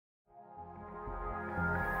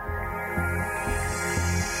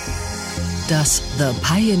Das The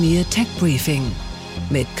Pioneer Tech Briefing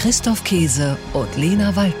mit Christoph Käse und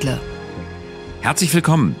Lena Waldle. Herzlich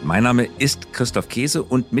willkommen, mein Name ist Christoph Käse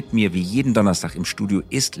und mit mir wie jeden Donnerstag im Studio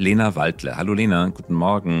ist Lena Waldle. Hallo Lena, guten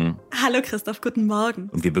Morgen. Hallo Christoph, guten Morgen.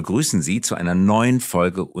 Und wir begrüßen Sie zu einer neuen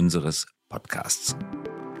Folge unseres Podcasts.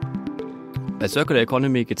 Bei Circular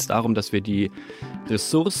Economy geht es darum, dass wir die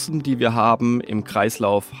Ressourcen, die wir haben, im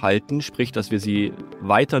Kreislauf halten, sprich, dass wir sie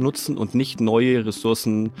weiter nutzen und nicht neue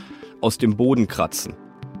Ressourcen aus dem Boden kratzen.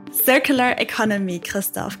 Circular Economy,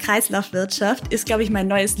 Christoph, Kreislaufwirtschaft ist, glaube ich, mein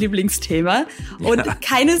neues Lieblingsthema. Und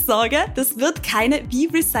keine Sorge, das wird keine "Wie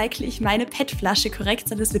recycle ich meine PET-Flasche korrekt",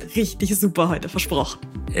 sondern das wird richtig super heute, versprochen.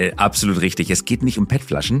 Absolut richtig. Es geht nicht um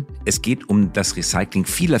PET-Flaschen, es geht um das Recycling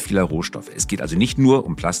vieler Rohstoffe. Es geht also nicht nur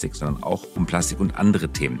um Plastik, sondern auch um Plastik und andere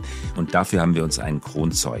Themen. Und dafür haben wir uns einen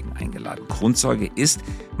Kronzeugen eingeladen. Kronzeuge ist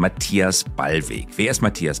Matthias Ballweg. Wer ist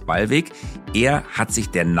Matthias Ballweg? Er hat sich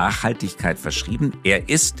der Nachhaltigkeit verschrieben. Er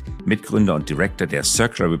ist Mitgründer und Director der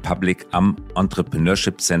Circular Republic am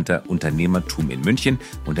Entrepreneurship Center Unternehmertum in München.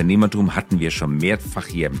 Unternehmertum hatten wir schon mehrfach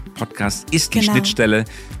hier im Podcast, ist die Schnittstelle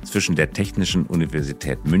zwischen der Technischen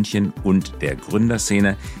Universität München und der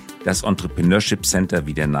Gründerszene. Das Entrepreneurship Center,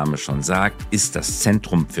 wie der Name schon sagt, ist das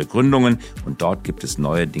Zentrum für Gründungen und dort gibt es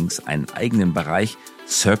neuerdings einen eigenen Bereich,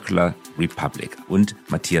 Circular Republic. Und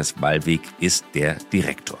Matthias Ballweg ist der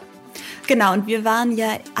Direktor. Genau, und wir waren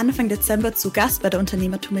ja Anfang Dezember zu Gast bei der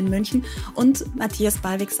Unternehmertum in München und Matthias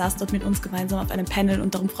Ballweg saß dort mit uns gemeinsam auf einem Panel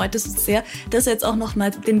und darum freut es uns sehr, dass er jetzt auch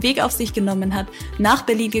nochmal den Weg auf sich genommen hat, nach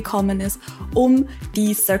Berlin gekommen ist, um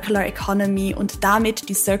die Circular Economy und damit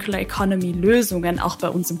die Circular Economy Lösungen auch bei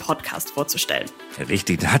uns im Podcast vorzustellen.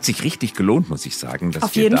 Richtig, da hat sich richtig gelohnt, muss ich sagen, dass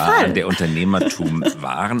auf wir jeden da Fall an der Unternehmertum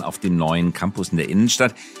waren, auf dem neuen Campus in der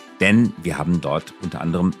Innenstadt, denn wir haben dort unter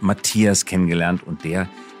anderem Matthias kennengelernt und der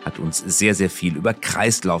hat uns sehr, sehr viel über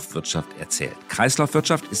Kreislaufwirtschaft erzählt.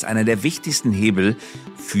 Kreislaufwirtschaft ist einer der wichtigsten Hebel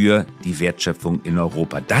für die Wertschöpfung in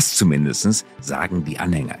Europa. Das zumindest sagen die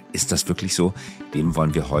Anhänger. Ist das wirklich so? Dem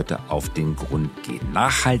wollen wir heute auf den Grund gehen.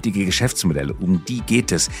 Nachhaltige Geschäftsmodelle, um die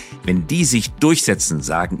geht es. Wenn die sich durchsetzen,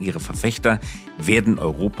 sagen ihre Verfechter, werden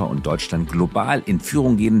Europa und Deutschland global in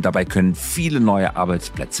Führung gehen. Dabei können viele neue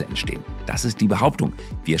Arbeitsplätze entstehen. Das ist die Behauptung.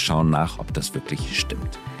 Wir schauen nach, ob das wirklich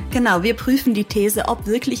stimmt. Genau, wir prüfen die These, ob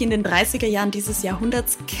wirklich in den 30er Jahren dieses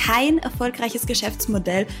Jahrhunderts kein erfolgreiches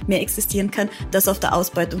Geschäftsmodell mehr existieren kann, das auf der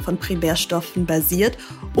Ausbeutung von Primärstoffen basiert.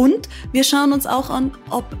 Und wir schauen uns auch an,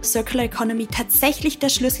 ob Circular Economy tatsächlich der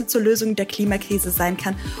Schlüssel zur Lösung der Klimakrise sein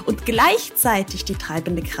kann und gleichzeitig die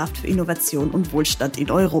treibende Kraft für Innovation und Wohlstand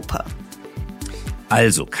in Europa.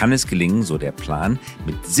 Also kann es gelingen, so der Plan,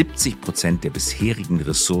 mit 70% der bisherigen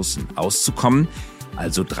Ressourcen auszukommen,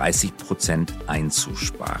 also 30%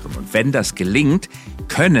 einzusparen. Und wenn das gelingt,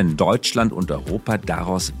 können Deutschland und Europa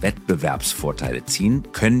daraus Wettbewerbsvorteile ziehen,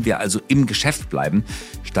 können wir also im Geschäft bleiben,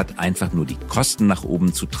 statt einfach nur die Kosten nach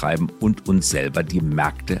oben zu treiben und uns selber die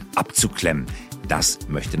Märkte abzuklemmen. Das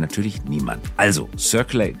möchte natürlich niemand. Also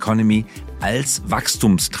Circular Economy als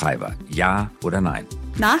Wachstumstreiber, ja oder nein?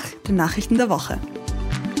 Nach den Nachrichten der Woche.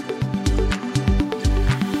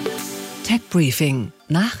 Tech Briefing.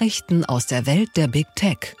 Nachrichten aus der Welt der Big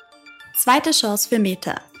Tech. Zweite Chance für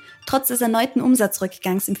Meta. Trotz des erneuten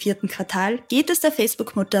Umsatzrückgangs im 4. Quartal geht es der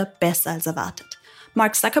Facebook-Mutter besser als erwartet.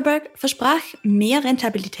 Mark Zuckerberg versprach mehr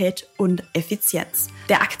Rentabilität und Effizienz.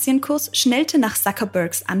 Der Aktienkurs schnellte nach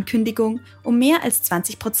Zuckerbergs Ankündigung um mehr als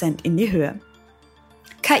 20% in die Höhe.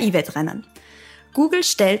 KI-Wettrennen. Google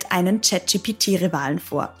stellt einen ChatGPT-Rivalen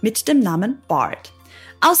vor mit dem Namen Bard.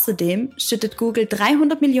 Außerdem schüttet Google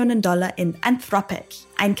 $300 Millionen in Anthropic,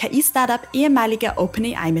 ein KI-Startup ehemaliger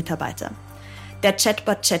OpenAI-Mitarbeiter. Der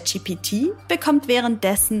Chatbot ChatGPT bekommt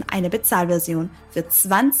währenddessen eine Bezahlversion für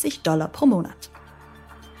 $20 pro Monat.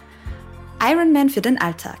 Ironman für den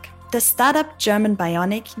Alltag. Das Startup German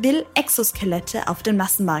Bionic will Exoskelette auf den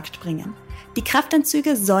Massenmarkt bringen. Die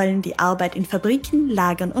Kraftanzüge sollen die Arbeit in Fabriken,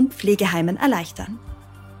 Lagern und Pflegeheimen erleichtern.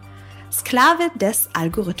 Sklave des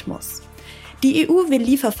Algorithmus. Die EU will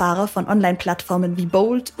Lieferfahrer von Online-Plattformen wie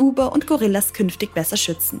Bolt, Uber und Gorillas künftig besser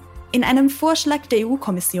schützen. In einem Vorschlag der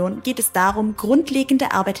EU-Kommission geht es darum,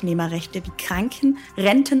 grundlegende Arbeitnehmerrechte wie Kranken-,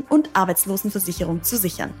 Renten- und Arbeitslosenversicherung zu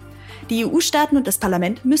sichern. Die EU-Staaten und das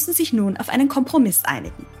Parlament müssen sich nun auf einen Kompromiss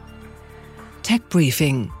einigen. Tech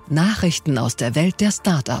Briefing. Nachrichten aus der Welt der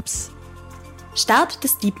Startups. Start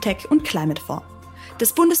des Deep Tech und Climate Fonds.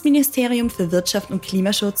 Das Bundesministerium für Wirtschaft und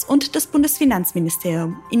Klimaschutz und das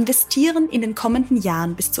Bundesfinanzministerium investieren in den kommenden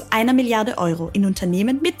Jahren bis zu 1 Milliarde Euro in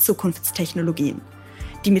Unternehmen mit Zukunftstechnologien.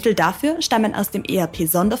 Die Mittel dafür stammen aus dem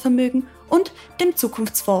ERP-Sondervermögen und dem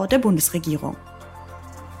Zukunftsfonds der Bundesregierung.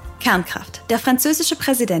 Kernkraft. Der französische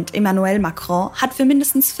Präsident Emmanuel Macron hat für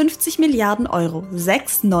mindestens 50 Milliarden Euro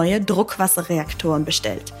 6 neue Druckwasserreaktoren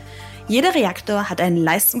bestellt. Jeder Reaktor hat eine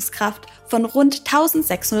Leistungskraft von rund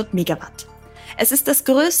 1600 Megawatt. Es ist das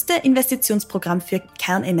größte Investitionsprogramm für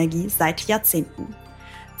Kernenergie seit Jahrzehnten.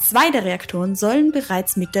 2 der Reaktoren sollen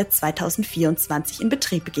bereits Mitte 2024 in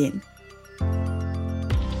Betrieb gehen.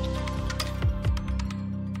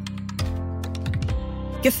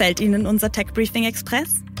 Gefällt Ihnen unser Tech Briefing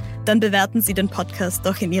Express? Dann bewerten Sie den Podcast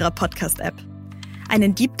doch in Ihrer Podcast-App.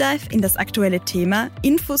 Einen Deep Dive in das aktuelle Thema,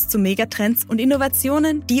 Infos zu Megatrends und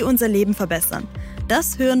Innovationen, die unser Leben verbessern.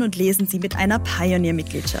 Das hören und lesen Sie mit einer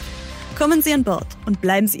Pioneer-Mitgliedschaft. Kommen Sie an Bord und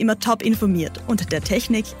bleiben Sie immer top informiert und der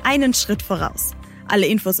Technik einen Schritt voraus. Alle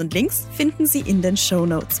Infos und Links finden Sie in den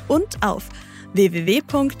Shownotes und auf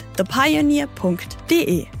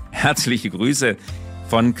www.thepioneer.de. Herzliche Grüße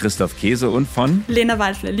von Christoph Käse und von Lena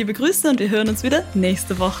Waldle. Liebe Grüße und wir hören uns wieder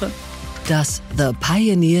nächste Woche. Das The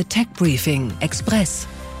Pioneer Tech Briefing Express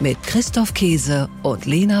mit Christoph Käse und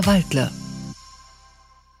Lena Waldle.